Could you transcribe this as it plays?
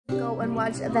and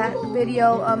watch that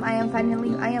video. I am finally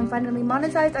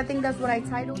monetized. I think that's what I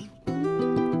titled.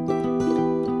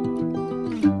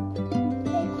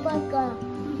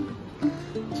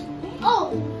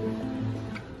 Oh.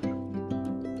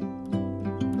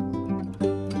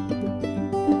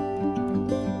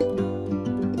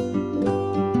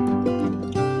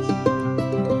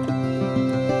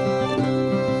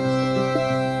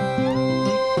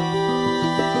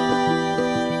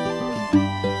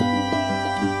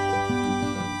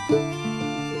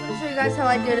 Guys, how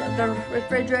I did the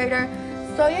refrigerator.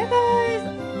 So yeah, guys.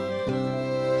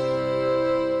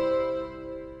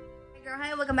 Hey girl,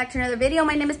 hi, welcome back to another video.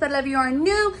 My name is Perla if you are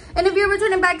new, and if you're a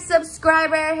returning back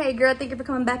subscriber, hey girl, thank you for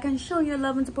coming back and showing your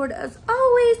love and support as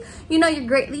always. You know you're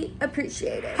greatly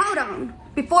appreciated. Hold on,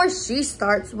 before she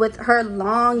starts with her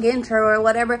long intro or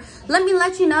whatever, let me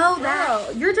let you know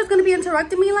that you're just gonna be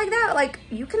interrupting me like that. Like,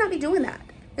 you cannot be doing that.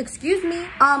 Excuse me.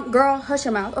 Girl, hush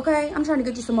your mouth, okay? I'm trying to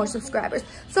get you some more subscribers.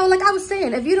 So like I was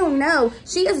saying, if you don't know,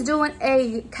 she is doing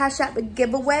a Cash App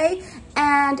giveaway,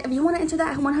 and if you want to enter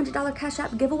that $100 Cash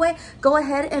App giveaway, go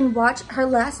ahead and watch her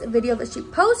last video that she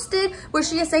posted where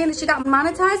she is saying that she got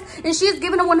monetized and she is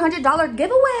giving a $100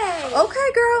 giveaway.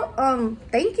 Okay, girl.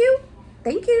 Thank you.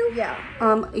 Yeah,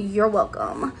 you're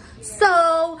welcome.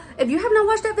 So if you have not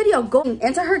watched that video, go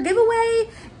enter her giveaway,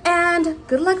 and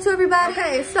good luck to everybody.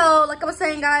 Okay, so like I was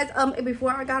saying, guys, before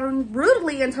I got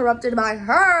rudely interrupted by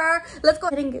her, let's go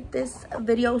ahead and get this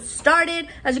video started.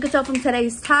 As you can tell from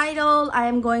today's title, I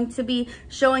am going to be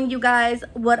showing you guys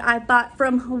what I bought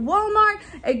from Walmart,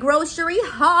 a grocery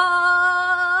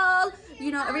haul. You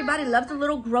know, everybody loves a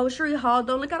little grocery haul.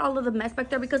 Don't look at all of the mess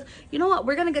back there, because you know what?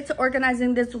 We're going to get to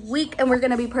organizing this week, and we're going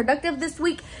to be productive this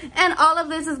week. And all of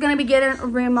this is going to be getting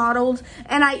remodeled.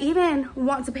 And I even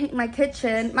want to paint my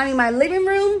kitchen. I mean, my living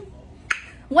room.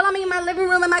 Well, I mean, my living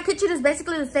room and my kitchen is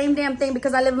basically the same damn thing,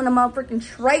 because I live in a motherfucking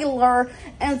trailer.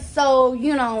 And so,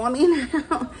 you know, I mean,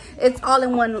 it's all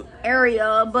in one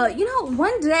area. But, you know,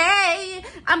 one day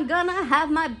I'm going to have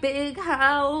my big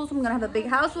house. I'm going to have a big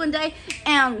house one day.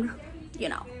 And, you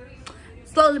know,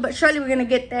 slowly but surely we're gonna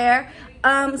get there.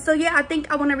 So yeah, I think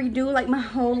I want to redo like my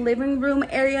whole living room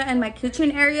area and my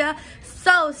kitchen area,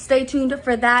 so stay tuned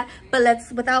for that. But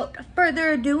let's, without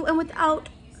further ado and without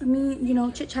me, you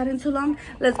know, chit-chatting too long,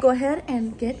 let's go ahead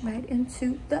and get right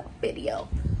into the video.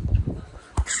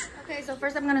 Okay, so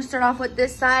first I'm gonna start off with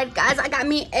this side. Guys, I got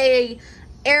me a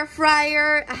air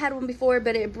fryer. I had one before,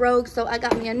 but it broke, so I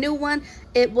got me a new one.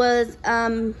 It was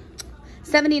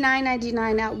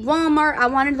 $79.99 at Walmart. I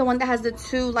wanted the one that has the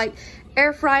two like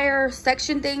air fryer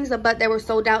section things, but they were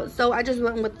sold out, so I just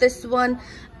went with this one.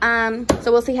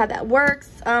 So we'll see how that works.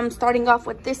 Starting off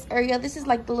with this area, this is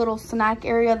like the little snack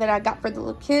area that I got for the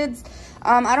little kids.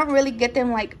 I don't really get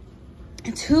them like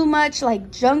too much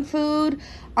like junk food.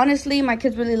 Honestly, my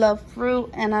kids really love fruit,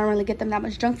 and I don't really get them that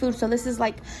much junk food. So this is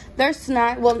like their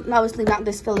snack. Well, obviously not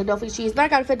this Philadelphia cheese, but I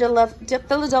got a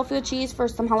Philadelphia cheese for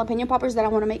some jalapeno poppers that I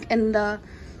want to make in the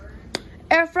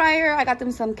air fryer. I got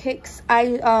them some Kix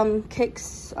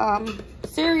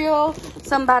cereal,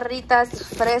 some barritas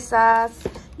fresas.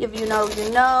 If you know,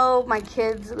 you know. My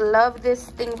kids love this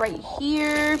thing right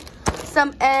here.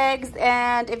 Some eggs,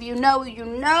 and if you know, you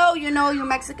know you're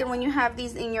Mexican when you have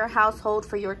these in your household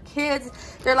for your kids.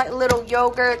 They're like little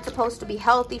yogurt, supposed to be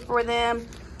healthy for them,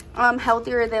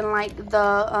 healthier than like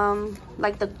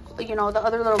the you know, the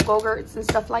other little Go-Gurts and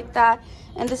stuff like that.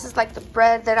 And this is like the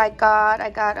bread that I got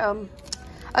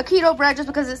a keto bread just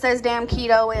because it says damn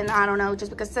keto, and I don't know,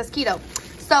 just because it says keto.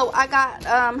 So I got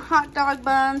hot dog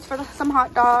buns for some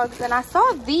hot dogs, and I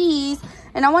saw these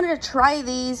and I wanted to try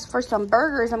these for some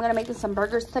burgers. I'm gonna make some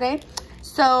burgers today.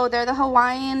 So they're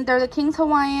the King's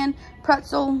Hawaiian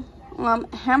pretzel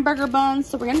hamburger buns.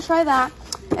 So we're gonna try that.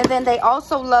 And then they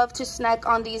also love to snack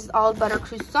on these all butter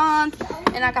croissants.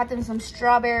 And I got them some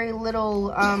strawberry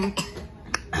little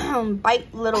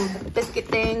bite little biscuit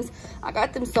things. I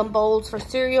got them some bowls for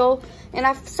cereal. And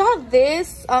I saw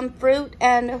this fruit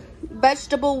and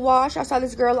vegetable wash. I saw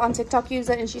this girl on TikTok use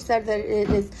it, and she said that it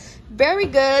is very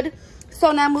good.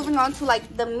 So now moving on to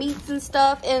like the meats and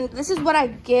stuff, and this is what I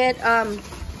get.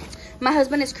 My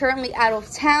husband is currently out of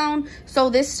town, so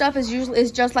this stuff is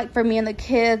just like for me and the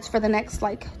kids for the next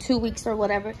like 2 weeks or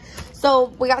whatever.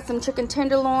 So we got some chicken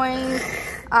tenderloins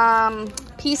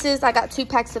pieces. I got 2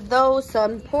 packs of those,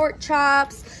 some pork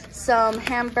chops, some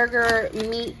hamburger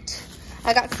meat.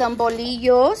 I got some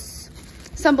bolillos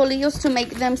to make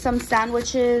them some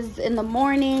sandwiches in the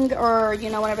morning, or you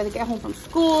know, whenever they get home from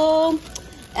school.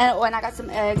 And when I got some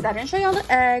eggs, I didn't show you all the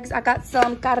eggs. I got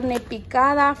some carne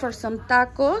picada for some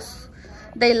tacos.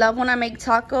 They love when I make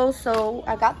tacos, so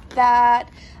I got that.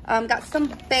 Got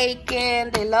some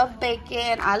bacon. They love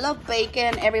bacon. I love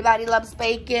bacon. Everybody loves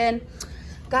bacon.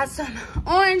 Got some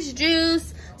orange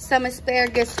juice, some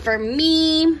asparagus for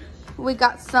me. We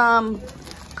got some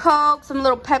Coke, some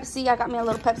little Pepsi. I got me a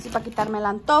little Pepsi para quitarme el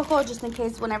antojo, just in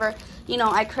case whenever, you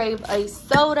know, I crave a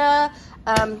soda.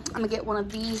 I'm gonna get one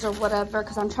of these or whatever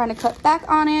because I'm trying to cut back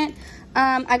on it.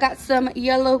 I got some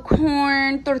yellow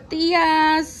corn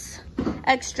tortillas,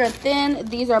 extra thin.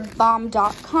 These are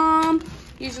bomb.com.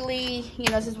 Usually, you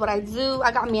know, this is what I do.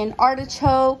 I got me an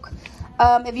artichoke.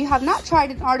 If you have not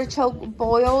tried an artichoke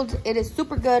boiled, it is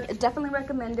super good. I definitely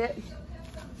recommend it.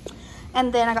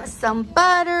 And then I got some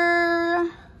butter,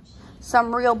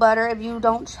 some real butter. If you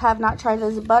have not tried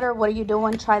this butter, what are you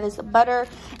doing? Try this butter.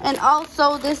 And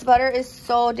also, this butter is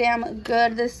so damn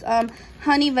good. This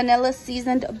honey vanilla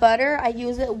seasoned butter. I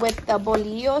use it with the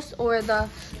bolillos or the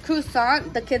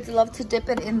croissant. The kids love to dip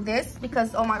it in this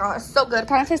because, oh my god, it's so good.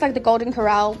 Kind of tastes like the Golden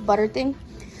Corral butter thing.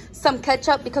 Some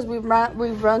ketchup because we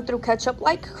run through ketchup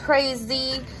like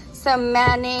crazy. Some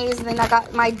mayonnaise. And then I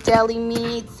got my deli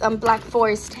meats, Black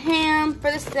Forest ham for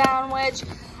the sandwich.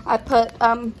 I put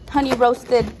honey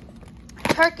roasted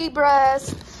turkey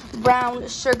breast, brown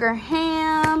sugar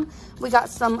ham. We got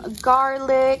some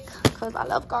garlic because I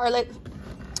love garlic.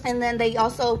 And then they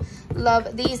also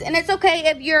love these. And it's okay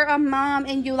if you're a mom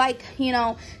and you like, you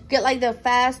know, get like the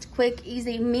fast, quick,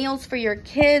 easy meals for your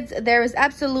kids. There is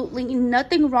absolutely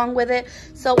nothing wrong with it.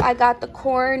 So I got the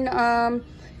corn,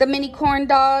 the mini corn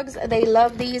dogs. They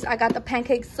love these. I got the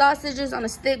pancake sausages on a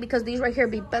stick because these right here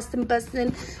be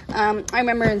bustin'. I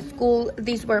remember in school,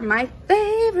 these were my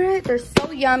favorite. They're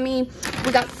so yummy.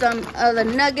 We got some other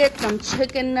nuggets, some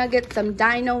chicken nuggets, some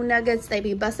dino nuggets. They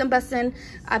be bustin'.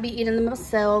 I be eating them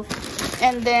myself.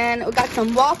 And then we got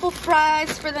some waffle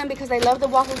fries for them because they love the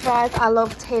waffle fries. I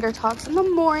love tater tots in the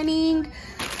morning.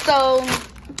 So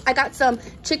I got some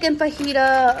chicken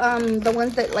fajita, the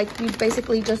ones that like you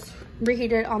basically just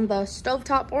reheat it on the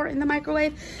stovetop or in the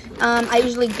microwave. I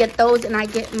usually get those, and I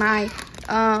get my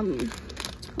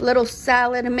little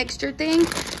salad mixture thing,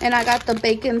 and I got the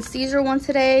bacon Caesar one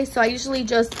today. So I usually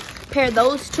just pair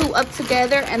those two up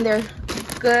together and they're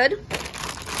good.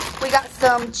 We got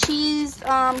some cheese,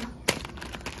 I'm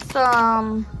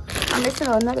missing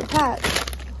another pack.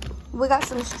 We got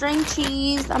some string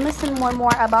cheese. I'm missing one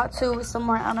more. I bought two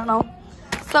somewhere, I don't know.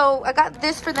 So I got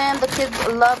this for them. The kids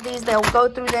love these. They'll go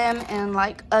through them in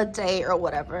like a day or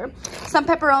whatever. Some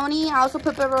pepperoni. I also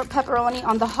put pepperoni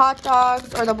on the hot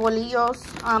dogs or the bolillos.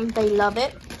 They love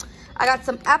it. I got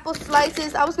some apple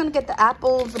slices. I was gonna get the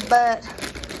apples, but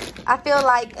I feel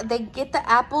like they get the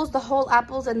apples, the whole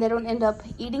apples, and they don't end up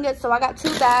eating it. So I got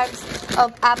 2 bags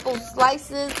of apple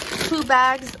slices, 2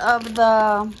 bags of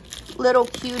the little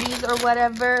cuties or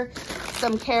whatever,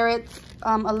 some carrots.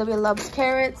 Olivia loves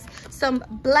carrots. Some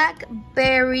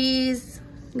blackberries.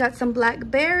 Got some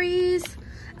blackberries.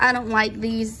 I don't like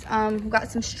these. Got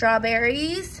some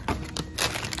strawberries.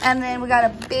 And then we got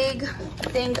a big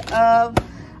thing of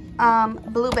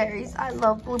blueberries. I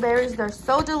love blueberries. They're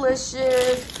so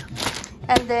delicious.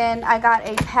 And then I got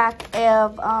a pack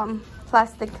of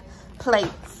plastic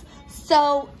plates.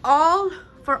 So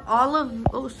for all of,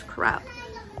 oh crap,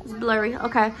 it's blurry.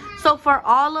 Okay, so for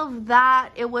all of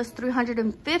that, it was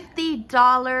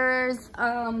 $350.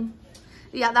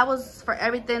 Yeah, that was for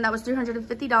everything. That was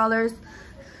 $350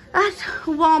 at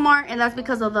Walmart, and that's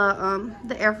because of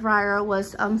the air fryer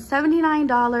was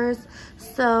 $79.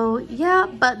 So yeah,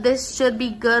 but this should be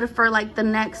good for like the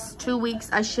next 2 weeks.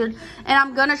 And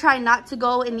I'm gonna try not to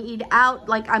go and eat out.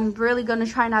 Like, I'm really gonna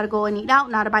try not to go and eat out,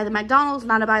 not to buy the McDonald's,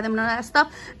 not to buy them none of that stuff.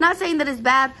 Not saying that it's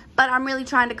bad, but I'm really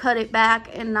trying to cut it back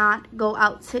and not go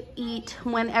out to eat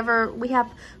whenever we have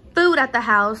food at the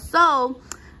house. So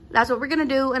that's what we're gonna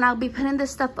do, and I'll be putting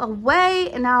this stuff away,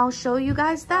 and I'll show you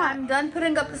guys that. I'm done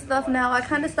putting up the stuff now. I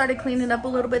kind of started cleaning up a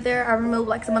little bit there. I removed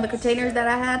like some of the containers that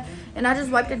I had, and I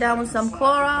just wiped it down with some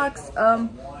Clorox.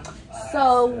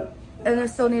 And I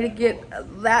still need to get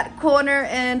that corner,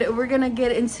 and we're gonna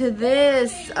get into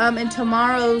this in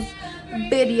tomorrow's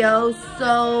video.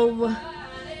 So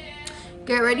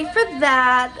get ready for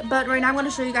that. But right now I'm going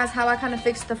to show you guys how I kind of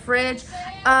fixed the fridge.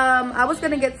 I was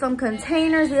going to get some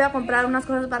containers. Voy a comprar unas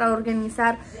cosas para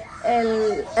organizar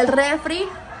el refri.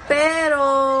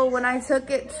 Pero when I took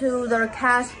it to the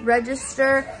cash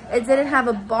register, it didn't have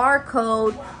a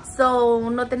barcode. So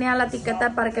no tenía la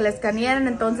etiqueta para que la escanearan.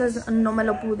 Entonces no me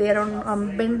lo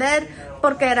pudieron vender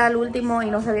porque era el último y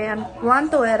no sabían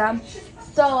cuánto era.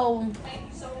 So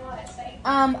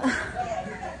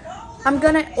I'm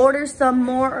gonna order some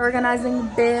more organizing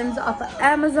bins off of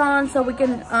Amazon so we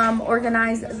can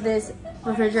organize this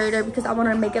refrigerator because I want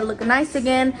to make it look nice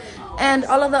again. And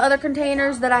all of the other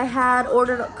containers that I had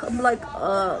ordered like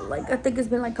I think it's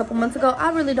been like a couple months ago,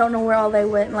 I really don't know where all they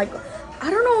went. Like, I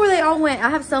don't know where they all went. I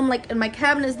have some like in my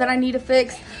cabinets that I need to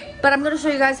fix, but I'm gonna show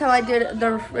you guys how I did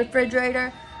the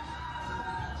refrigerator.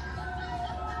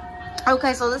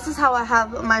 Okay, so this is how I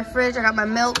have my fridge. I got my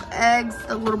milk, eggs,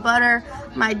 a little butter,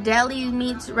 my deli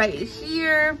meats right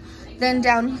here. Then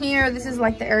down here, this is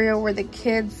like the area where the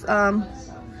kids,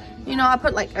 you know, I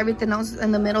put like everything else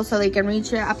in the middle so they can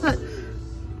reach it. I put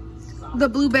the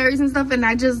blueberries and stuff, and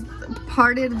I just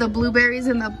parted the blueberries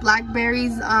and the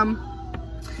blackberries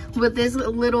with this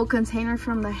little container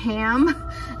from the ham.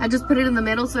 I just put it in the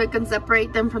middle so it can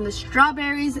separate them from the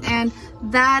strawberries. And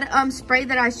that spray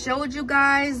that I showed you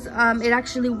guys, it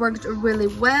actually worked really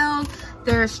well.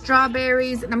 There are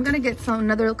strawberries, and I'm gonna get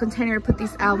another container to put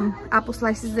these apple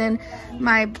slices in.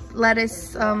 My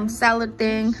lettuce salad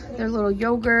thing, their little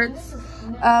yogurts.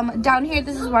 Down here,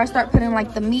 this is where I start putting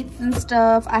like the meats and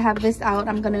stuff. I have this out.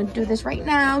 I'm gonna do this right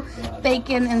now.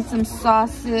 Bacon and some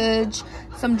sausage,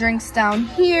 some drinks down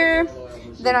here.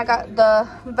 Then I got the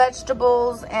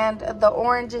vegetables and the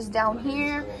oranges down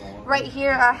here. Right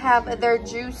here, I have their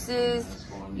juices,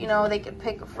 you know, they could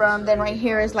pick from. Then right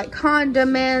here is like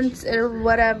condiments or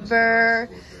whatever,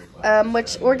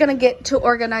 which we're gonna get to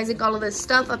organizing all of this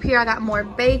stuff. Up here, I got more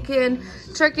bacon,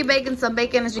 turkey bacon, some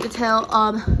bacon, as you can tell.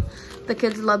 The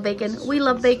kids love bacon, we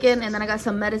love bacon. And then I got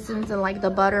some medicines, and like the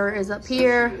butter is up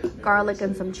here, garlic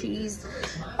and some cheese.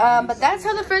 But that's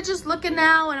how the fridge is looking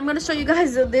now, and I'm gonna show you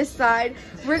guys this side.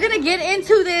 We're gonna get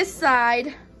into this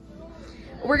side.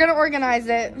 We're gonna organize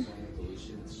it.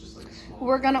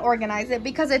 We're gonna organize it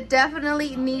because it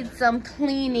definitely needs some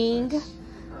cleaning.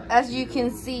 As you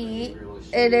can see,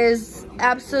 it is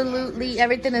absolutely,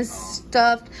 everything is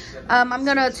stuffed. I'm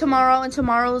gonna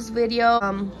tomorrow's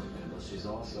video,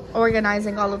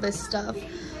 organizing all of this stuff,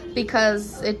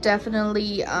 because it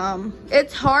definitely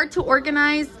it's hard to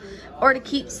organize or to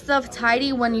keep stuff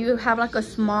tidy when you have like a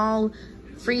small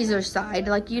freezer side.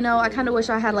 Like, you know, I kind of wish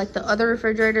I had like the other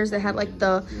refrigerators that had like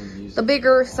the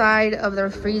bigger side of their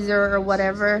freezer or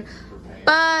whatever.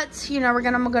 But you know,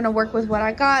 I'm gonna work with what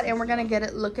I got, and we're gonna get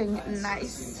it looking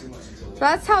nice. So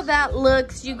that's how that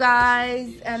looks, you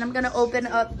guys. And I'm gonna open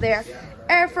up their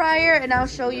air fryer, and I'll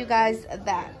show you guys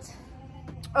that.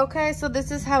 Okay, so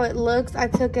this is how it looks. I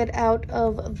took it out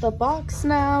of the box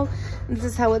now. This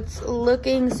is how it's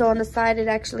looking. So on the side, it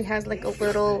actually has like a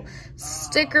little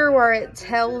sticker where it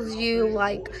tells you,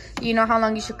 like, you know, how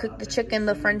long you should cook the chicken,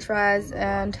 the french fries,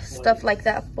 and stuff like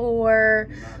that for.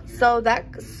 So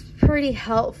that's pretty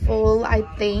helpful, I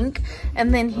think.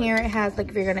 And then here it has like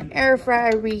if you're gonna air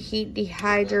fry, reheat,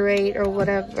 dehydrate, or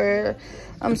whatever.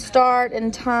 Start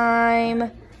and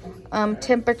time,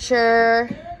 temperature.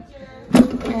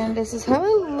 And this is how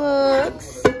it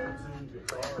looks.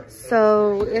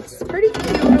 So it's pretty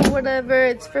cute or whatever.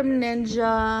 It's from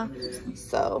Ninja.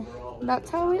 So that's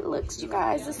how it looks, you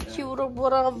guys. It's cute or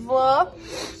whatever.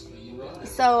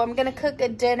 So I'm gonna cook a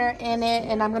dinner in it,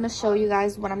 and I'm gonna show you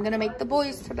guys what I'm gonna make the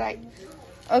boys tonight.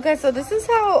 Okay, so this is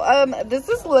how this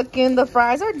is looking. The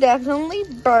fries are definitely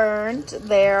burnt.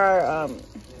 They're I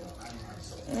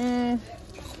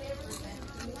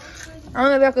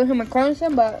don't know if I can hear my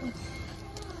crunching, but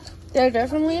they're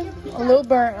definitely a little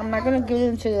burnt. I'm not gonna get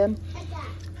into them.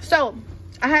 So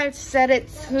I had set it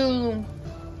to,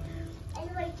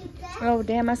 oh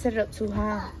damn, I set it up too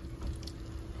high.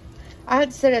 I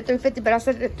had set it at 350, but I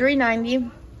set it at 390,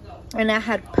 and I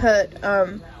had put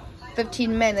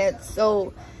 15 minutes.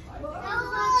 So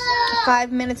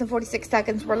 5 minutes and 46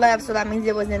 seconds were left. So that means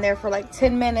it was in there for like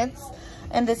 10 minutes.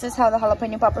 And this is how the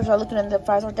jalapeno poppers are looking, and the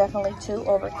fries are definitely too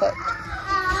overcooked.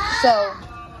 So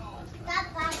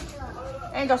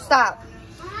Angel, stop.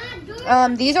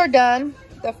 These are done.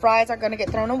 The fries are gonna get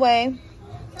thrown away,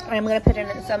 and I'm gonna put in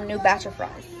some new batch of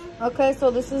fries. Okay,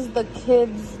 so this is the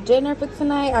kids' dinner for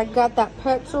tonight. I got that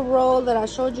pretzel roll that I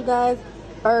showed you guys,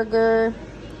 burger,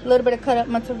 a little bit of cut up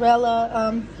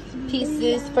mozzarella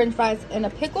pieces, french fries, and a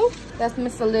pickle. That's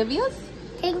Miss Olivia's.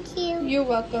 Thank you. You're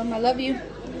welcome. I love you.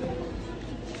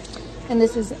 And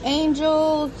this is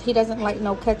Angel's. He doesn't like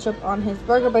no ketchup on his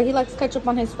burger, but he likes ketchup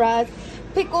on his fries.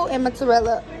 Pickle and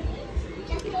mozzarella,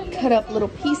 cut up little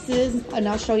pieces, and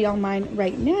I'll show y'all mine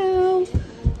right now.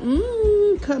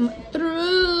 Come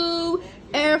through,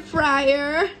 air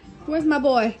fryer. Where's my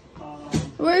boy?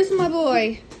 Where's my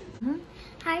boy?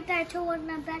 Hi guys,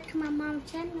 welcome back to my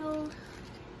mom's channel.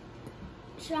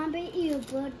 Zombie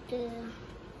earbud.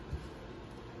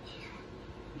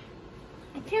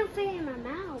 I can't fit it in my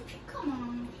mouth. Come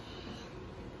on.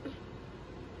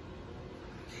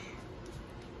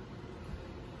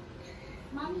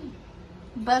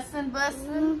 Bussin'.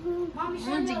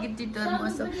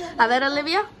 A ver,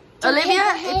 Olivia.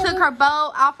 Olivia, it took her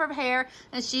bow off her hair,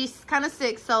 and she's kind of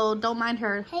sick, so don't mind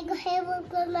her. Hey, go ahead, welcome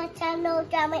to my channel.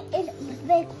 Drama is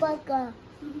Big Burger.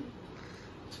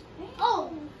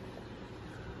 Oh.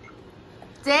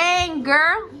 Dang,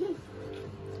 girl.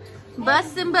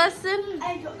 Bussin'.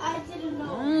 I didn't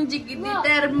know.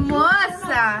 Chiquitita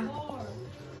hermosa.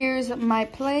 Here's my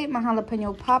plate, my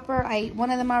jalapeno popper. I ate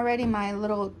one of them already, my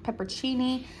little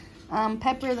peppercini.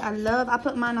 Peppers I love. I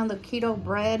put mine on the keto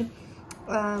bread.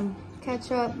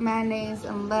 Ketchup, mayonnaise,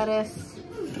 and lettuce.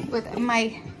 With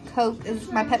my Coke is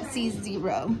my Pepsi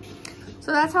Zero.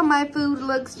 So that's how my food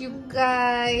looks, you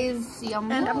guys.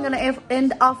 Yum. And I'm gonna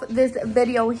end off this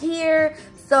video here.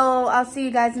 So I'll see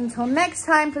you guys until next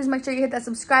time. Please make sure you hit that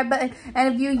subscribe button.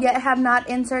 And if you yet have not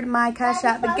entered my Cash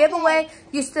App giveaway,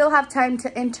 you still have time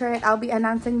to enter it. I'll be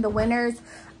announcing the winners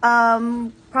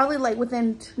probably like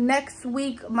within next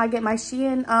week. I get my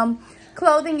Shein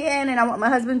clothing in, and I want my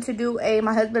husband to do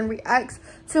my husband reacts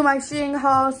to my Shein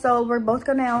haul. So we're both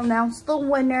gonna announce the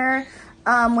winner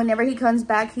whenever he comes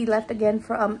back. He left again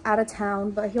from out of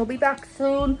town, but he'll be back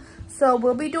soon. So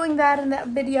we'll be doing that in that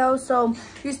video. So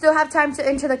you still have time to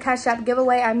enter the Cash App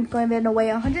giveaway. I'm giving away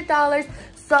 $100.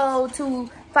 So to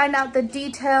find out the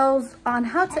details on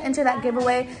how to enter that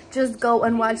giveaway, just go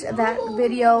and watch that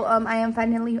video. I am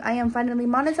finally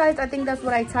monetized. I think that's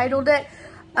what I titled it.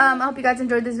 I hope you guys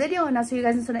enjoyed this video, and I'll see you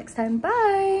guys until next time.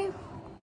 Bye.